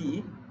plus c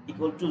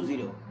equal to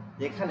 0,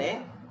 যেখানে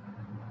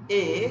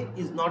a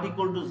is not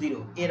equal to 0,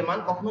 এর মান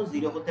কখনো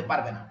 0 হতে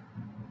পারবে না,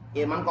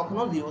 এর মান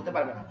কখনো 0 হতে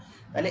পারবে না।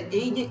 তাহলে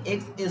এই যে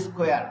x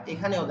স্কয়ার,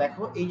 এখানেও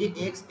দেখো এই যে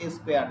x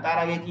স্কয়ার, তার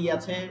আগে কি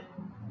আছে?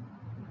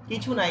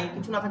 কিছু নাই,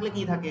 কিছু না থাকলে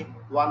কি থাকে?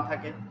 1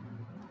 থাকে,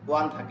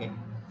 1 থাকে।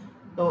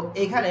 তো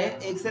এখানে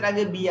x এর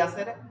আগে b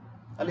আছে,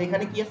 তাহলে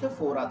এখানে কি আছে?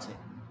 4 আছে,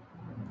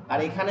 আর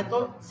এখানে তো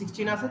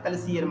 16 আছে, তাহলে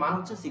c এর মান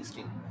হচ্ছে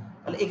 16।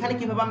 তাহলে এখানে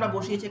কিভাবে আমরা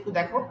বসিয়েছি একটু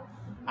দেখো।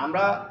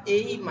 আমরা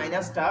এই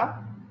মাইনাসটা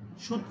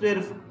সূত্রের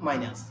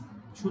মাইনাস,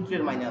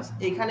 সূত্রের মাইনাস,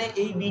 এখানে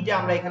এই বিটা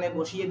আমরা এখানে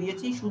বসিয়ে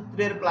দিয়েছি,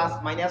 সূত্রের প্লাস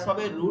মাইনাস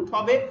হবে, রুট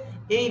হবে,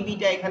 এই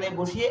বিটা এখানে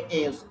বসিয়ে a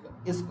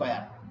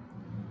স্কয়ার,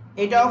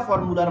 এটাও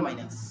ফর্মুলার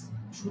মাইনাস,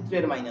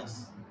 সূত্রের মাইনাস,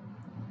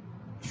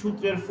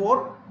 সূত্রের 4,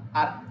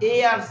 আর a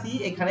আর c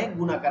এখানে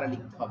গুণাকারে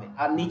লিখতে হবে,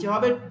 আর নিচে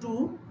হবে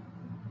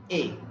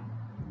 2a।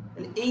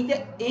 এইটা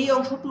এই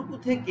অংশটুকু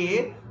থেকে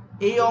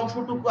এই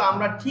অংশটুকু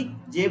আমরা ঠিক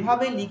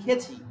যেভাবে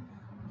লিখেছি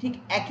ঠিক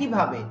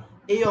একইভাবে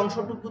এই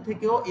অংশটুকু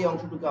থেকেও এই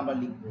অংশটুকু আমরা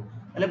লিখব।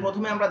 তাহলে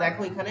প্রথমে আমরা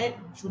দেখো এখানে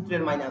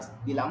সূত্রের মাইনাস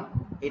দিলাম,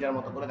 এটার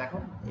মতো করে দেখো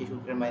এই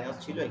সূত্রের মাইনাস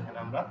ছিল, এখানে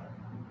আমরা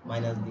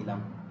মাইনাস দিলাম।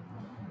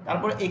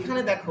 তারপর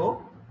এখানে দেখো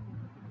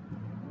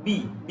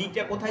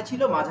বিটা কোথায়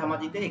ছিল?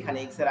 মাঝামাঝিতে, এখানে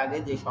x এর আগে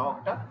যে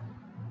সহগটা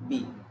b,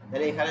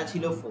 তাহলে এখানে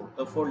ছিল 4,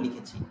 তো 4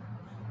 লিখেছি।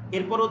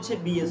 এরপর হচ্ছে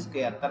b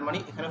স্কয়ার, তার মানে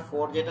এখানে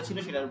 4 যেটা ছিল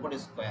সেটার উপর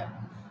স্কয়ার,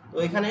 তো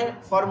এখানে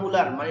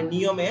ফর্মুলার মানে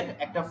নিয়মের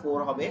একটা 4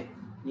 হবে,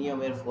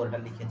 নিয়মের 4টা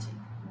লিখেছি,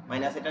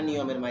 মাইনাস এটা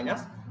নিয়মের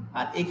মাইনাস।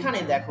 আর এখানে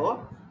দেখো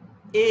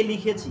a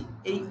লিখেছি,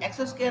 এই x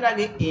স্কয়ার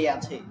আগে a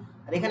আছে,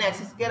 আর এখানে x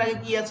স্কয়ার আগে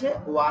কি আছে?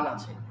 1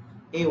 আছে,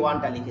 এই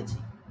 1টা লিখেছি।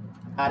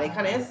 আর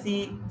এখানে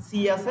c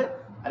আছে,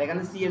 আর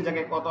এখানে c এর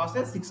জায়গায় কত আছে?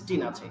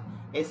 16 আছে,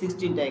 এই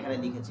 16টা এখানে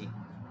লিখেছি।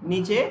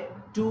 নিচে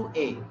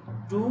 2a,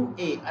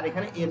 আর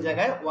এখানে এর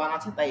জায়গায় 1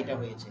 আছে, তাই এটা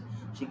হয়েছে।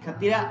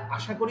 শিক্ষার্থীরা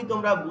আশা করি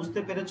তোমরা বুঝতে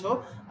পেরেছো।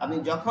 আমি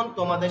যখন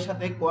তোমাদের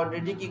সাথে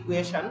কোয়াড্রেটিক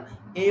ইকুয়েশন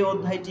এই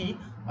অধ্যায়টি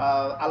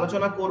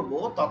আলোচনা করব,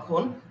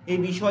 তখন এই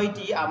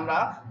বিষয়টি আমরা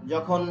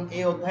যখন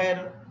এই অধ্যায়ের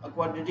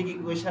কোয়াড্রেটিক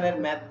ইকুয়েশনের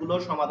ম্যাথগুলো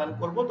সমাধান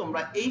করব,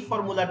 তোমরা এই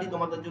ফর্মুলাটি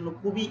তোমাদের জন্য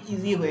খুবই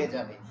ইজি হয়ে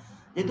যাবে।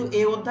 যেহেতু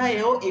এই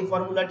অধ্যায়েও এই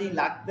ফর্মুলাটি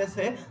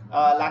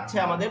লাগছে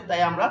আমাদের,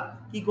 তাই আমরা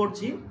কি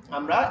করছি?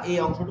 আমরা এই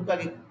অংশটুকু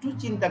আগে একটু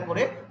চিন্তা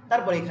করে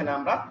তারপর এখানে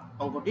আমরা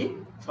অঙ্কটি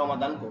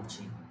সমাধান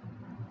করছি।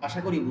 আশা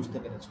করি বুঝতে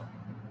পেরেছো।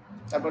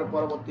 তারপর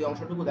পরবর্তী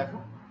অংশটুকু দেখো,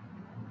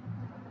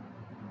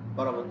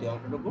 পরবর্তী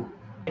অংশটুকু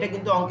এটা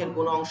কিন্তু অঙ্কের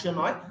কোনো অংশ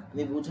নয়,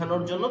 আমি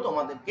বোঝানোর জন্য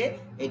তোমাদেরকে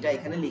এটা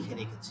এখানে লিখে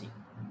রেখেছি।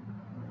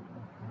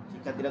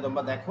 শিক্ষার্থীরা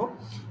তোমরা দেখো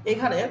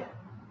এখানে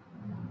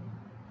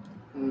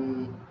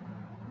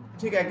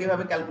ঠিক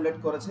একইভাবে ক্যালকুলেট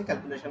করেছে,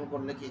 ক্যালকুলেশন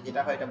করলে কি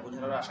যেটা হয় এটা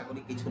বোঝানোর আশা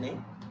করি কিছু নেই।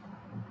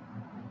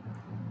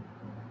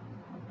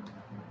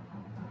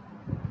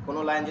 কোনো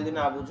লাইন যদি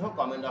না বুঝো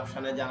কমেন্ট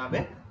অপশনে জানাবে।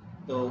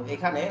 তো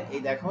এখানে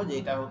এই দেখো যে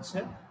এটা হচ্ছে,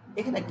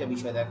 এখানে একটা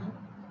বিষয় দেখো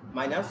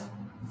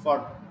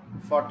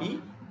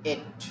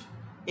 -48,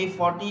 এই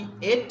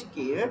 48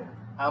 কে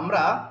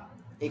আমরা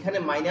এখানে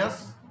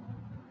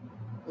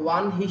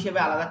 -1 হিসেবে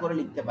আলাদা করে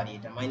লিখতে পারি।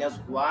 এটা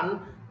 -1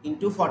 ×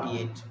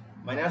 48,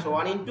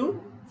 -1 ×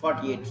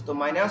 48, তো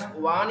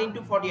 -1 ×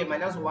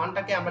 48,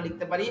 -1টাকে আমরা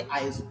লিখতে পারি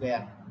i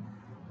স্কয়ার,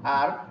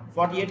 আর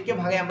 48 কে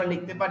ভাগে আমরা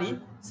লিখতে পারি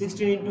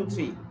 16 ×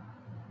 3,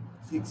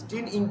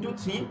 16 ×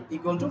 3 =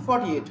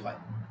 48 হয়।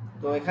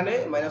 তো এখানে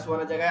 -1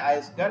 এর জায়গায় i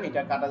স্কয়ার,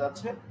 এটা কাটা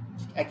যাচ্ছে,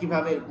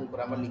 একইভাবে এরকম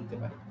করে আমরা লিখতে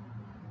পারি।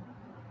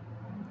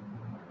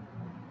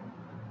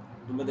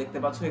 তোমরা দেখতে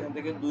পাচ্ছ এখান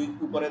থেকে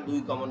উপরে 2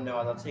 কমন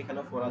নেওয়া যাচ্ছে,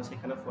 এখানে 4 আছে,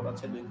 এখানে 4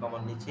 আছে, 2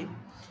 কমন নিচ্ছি।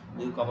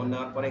 2 কমন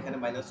নেওয়ার পরে এখানে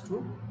 -2,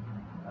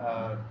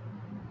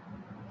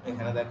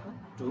 এখানে দেখো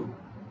 2,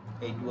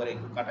 এই 2 আর এই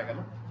 2 কাটা গেল।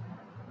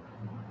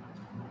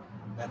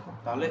 দেখো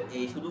তাহলে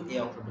এই শুধু এই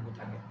অংশটুকু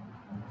থাকে,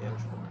 এই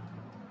অংশটুকু।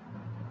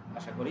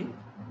 আশা করি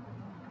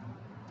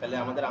তাহলে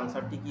আমাদের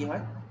আনসারটি কি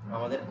হয়?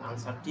 আমাদের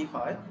আনসারটি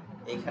হয়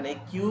এখানে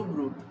কিউব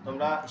রুট।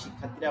 তোমরা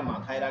শিক্ষার্থীরা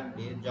মাথায়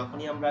রাখবে,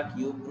 যখনই আমরা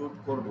কিউব রুট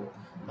করব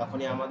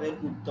তখনই আমাদের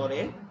উত্তরে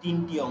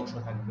 3টি অংশ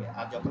থাকবে,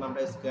 আর যখন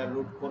আমরা স্কয়ার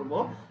রুট করব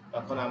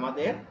তখন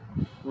আমাদের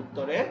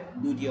উত্তরে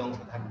 2টি অংশ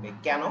থাকবে।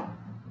 কেন?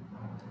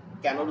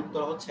 কেনর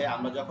উত্তর হচ্ছে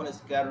আমরা যখন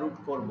স্কয়ার রুট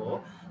করব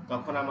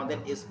তখন আমাদের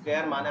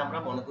স্কয়ার মানে আমরা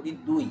মনে করি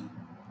 2,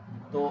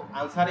 তো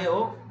আনসারেও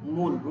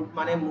মূল, রুট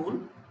মানে মূল,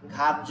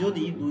 ঘাত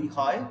যদি 2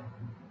 হয়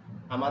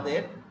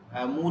আমাদের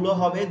মূলও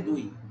হবে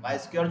 2, বা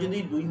স্কয়ার যদি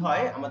 2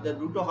 হয় আমাদের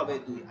রুটও হবে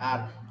 2, আর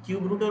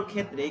কিউব রুটের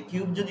ক্ষেত্রে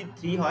কিউব যদি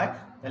 3 হয়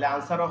তাহলে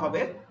আনসারও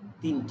হবে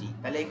 3টি।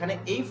 তাহলে এখানে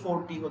এই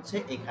 4টি হচ্ছে,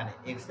 এখানে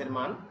x এর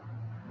মান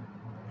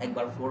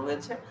একবার 4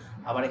 হয়েছে,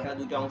 আবার এখানে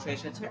 2টা অংশ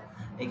এসেছে।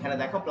 এখানে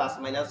দেখো প্লাস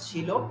মাইনাস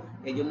ছিল,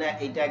 এই জন্য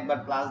এইটা একবার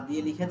প্লাস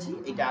দিয়ে লিখেছি,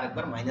 এটা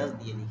আরেকবার মাইনাস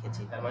দিয়ে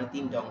লিখেছি, তার মানে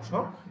 3টা অংশ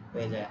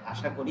হয়ে যায়।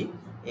 আশা করি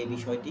এই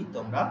বিষয়টি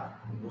তোমরা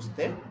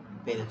বুঝতে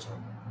পেরেছো।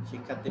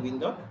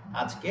 শিক্ষার্থীবৃন্দ,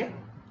 আজকে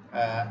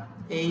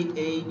এই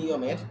এই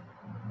নিয়মের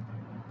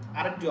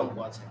আরেকটি অঙ্ক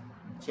আছে,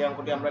 সেই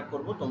অঙ্কটি আমরা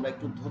করব। তোমরা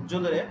একটু ধৈর্য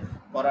ধরে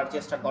করার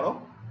চেষ্টা করো।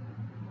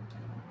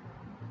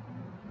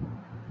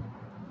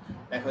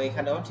 দেখো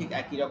এখানেও ঠিক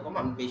একই রকম,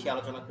 আমি বেশি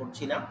আলোচনা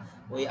করছি না,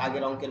 ওই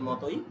আগের অঙ্কের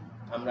মতোই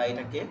আমরা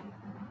এটাকে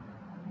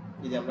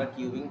যদি আমরা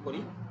কিউবিং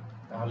করি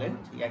তাহলে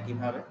ঠিক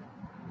একইভাবে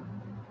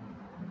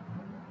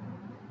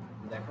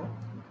দেখো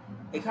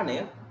এখানে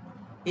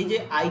এই যে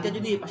আইটা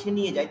যদি এই পাশে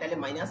নিয়ে যাই তাহলে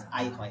মাইনাস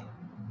আই হয়,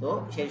 তো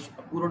সেই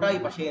পুরোটা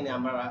এই পাশে এনে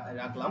আমরা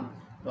রাখলাম।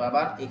 তো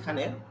আবার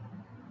এখানে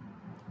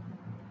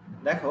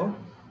দেখো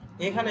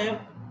এখানে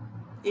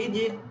এই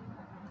যে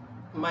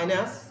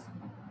মাইনাস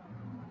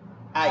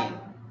আই,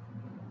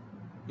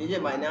 এই যে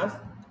মাইনাস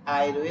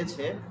আই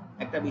রয়েছে,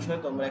 একটা বিষয়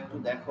তোমরা একটু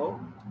দেখো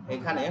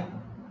এখানে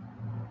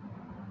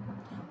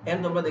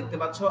তোমরা দেখতে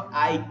পাচ্ছ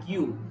আই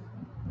কিউব।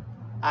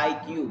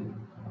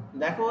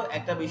 দেখো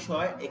একটা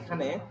বিষয়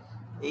এখানে,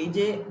 এই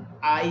যে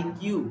আই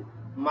কিউব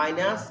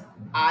মাইনাস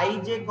আই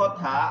যে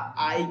কথা,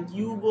 আই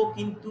কিউবও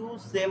কিন্তু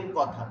সেম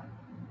কথা,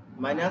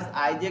 মাইনাস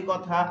আই যে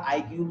কথা আই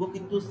কিউবও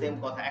কিন্তু সেম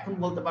কথা। এখন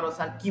বলতে পারো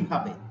স্যার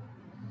কিভাবে?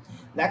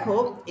 দেখো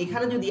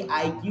এখানে যদি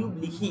আই কিউব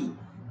লিখি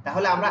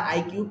তাহলে আমরা আই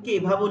কিউবকে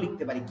এভাবেও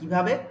লিখতে পারি।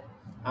 কিভাবে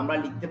আমরা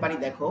লিখতে পারি?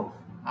 দেখো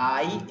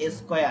আই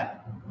স্কোয়ার,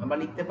 আমরা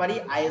লিখতে পারি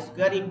আই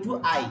স্কোয়ার ইন্টু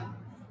আই।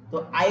 তো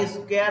আই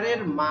স্কোয়ারের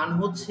মান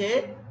হচ্ছে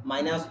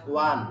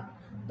 -1,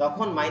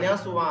 তখন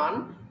 -1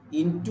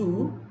 ইন্টু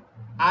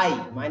আই,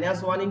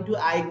 -1 ইন্টু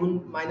আই গুণ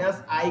মাইনাস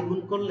আই গুণ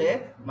করলে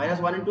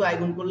 -1 ইন্টু আই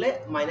গুণ করলে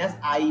মাইনাস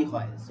আই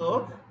হয়। সো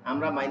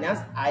আমরা মাইনাস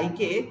আই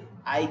কে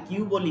আই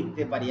কিউবও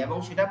লিখতে পারি এবং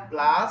সেটা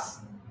প্লাস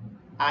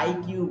আই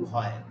কিউব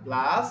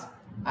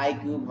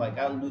হয়,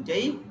 কারণ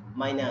দুইটাই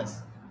মাইনাস।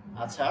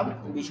 আচ্ছা,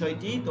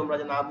 বিষয়টি তোমরা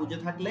না বুঝে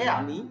থাকলে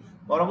আমি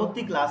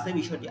পরবর্তী ক্লাসে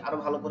বিষয়টি আরো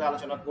ভালো করে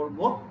আলোচনা করব।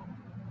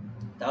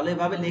 তাহলে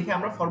এভাবে লিখে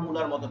আমরা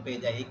ফর্মুলার মতো পেয়ে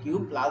যাই এ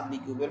কিউব প্লাস বি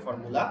কিউবের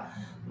ফর্মুলা।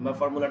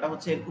 ফর্মুলাটা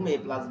হচ্ছে এরকম, এ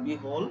plus B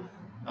whole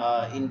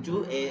into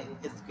A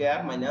square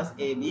minus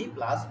A B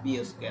plus B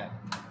square.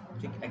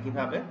 ঠিক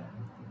একইভাবে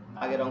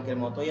আগের অঙ্কের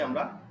মতোই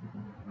আমরা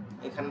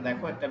এখানে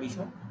দেখো একটা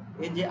বিষয়,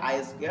 এই যে আই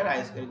স্কোয়ার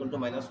ইকুয়াল টু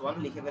 -1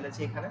 লিখে ফেলেছি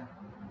এখানে,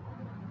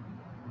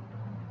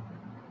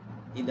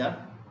 ইদার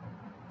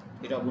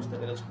এটা বুঝতে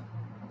পেরেছো।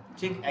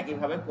 ঠিক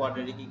একইভাবে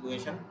কোয়াড্রেটিক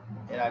ইকুয়েশন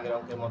এর আগের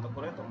অঙ্কের মতো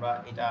করে তোমরা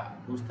এটা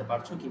বুঝতে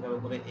পারছো কিভাবে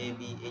করে এ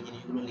বি এই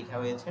জিনিসগুলো লেখা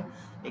হয়েছে।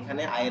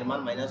 এখানে আই এর মান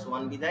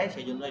 -1 বিদায়,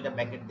 সেই জন্য এটা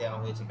ব্র্যাকেট দেওয়া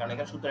হয়েছে, কারণ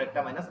এখানে সূত্রের একটা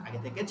মাইনাস আগে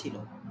থেকে ছিল।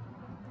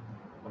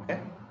 ওকে,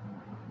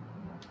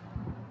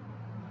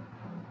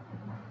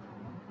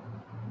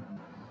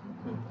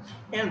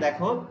 এন্ড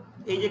দেখো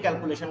এই যে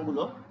ক্যালকুলেশন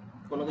গুলো,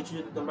 কোনো কিছু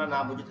যদি তোমরা না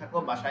বুঝে থাকো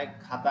বাসায়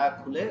খাতা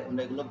খুলে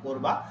তোমরা এগুলো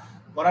করবা।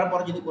 করার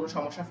পরে যদি কোনো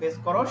সমস্যা ফেস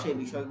করো সেই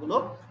বিষয়গুলো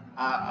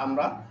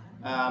আমরা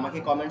আমাকে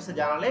কমেন্টসে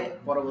জানালে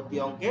পরবর্তী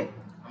অঙ্কে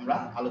আমরা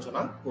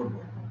আলোচনা করব।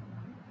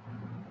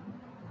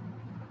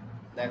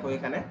 দেখো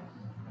এখানে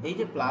এই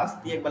যে প্লাস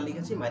দিয়ে একবার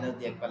লিখেছি, মাইনাস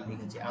দিয়ে একবার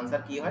লিখেছি,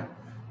 আনসার কি হয়?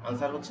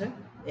 আনসার হচ্ছে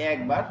এ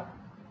একবার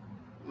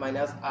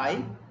মাইনাস আই,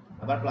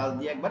 আবার প্লাস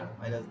দিয়ে একবার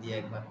মাইনাস দিয়ে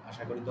একবার।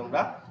 আশা করি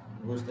তোমরা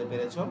বুঝতে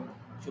পেরেছো।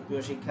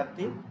 সুপ্রিয়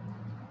শিক্ষার্থী,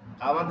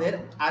 আমাদের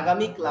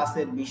আগামী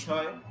ক্লাসের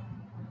বিষয়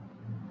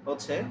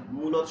হচ্ছে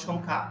মূলদ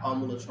সংখ্যা,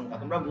 অমূলদ সংখ্যা।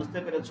 তোমরা বুঝতে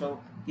পেরেছো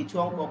কিছু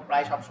অঙ্ক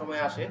প্রায়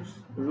সবসময় আসে,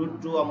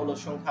 √2 অমূলদ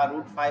সংখ্যা,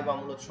 √5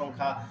 অমূলদ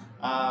সংখ্যা,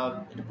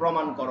 এটা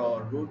প্রমাণ করো,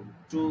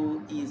 √2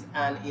 is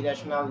an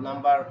irrational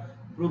number,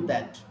 prove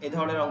that, এই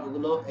ধরনের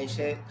অঙ্কগুলো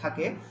এসে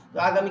থাকে। তো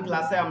আগামী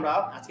ক্লাসে আমরা,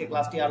 আজকে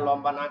ক্লাসটি আর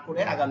লম্বা না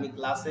করে আগামী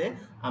ক্লাসে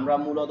আমরা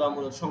মূলদ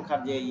অমূলদ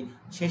সংখ্যার যেই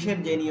শেষের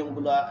যে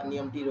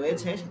নিয়মটি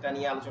রয়েছে সেটা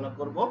নিয়ে আলোচনা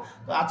করব।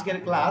 তো আজকের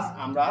ক্লাস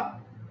আমরা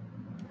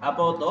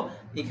আপাতত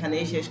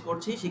এখানেই শেষ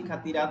করছি।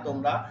 শিক্ষার্থীরা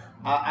তোমরা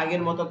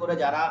আগের মতো করে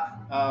যারা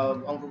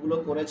অঙ্কগুলো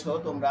করেছো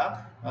তোমরা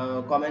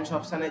কমেন্টস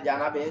অপশানে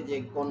জানাবে যে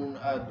কোন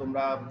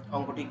তোমরা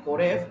অঙ্কটি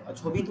করে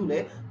ছবি তুলে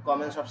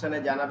কমেন্টস অপশানে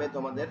জানাবে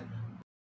তোমাদের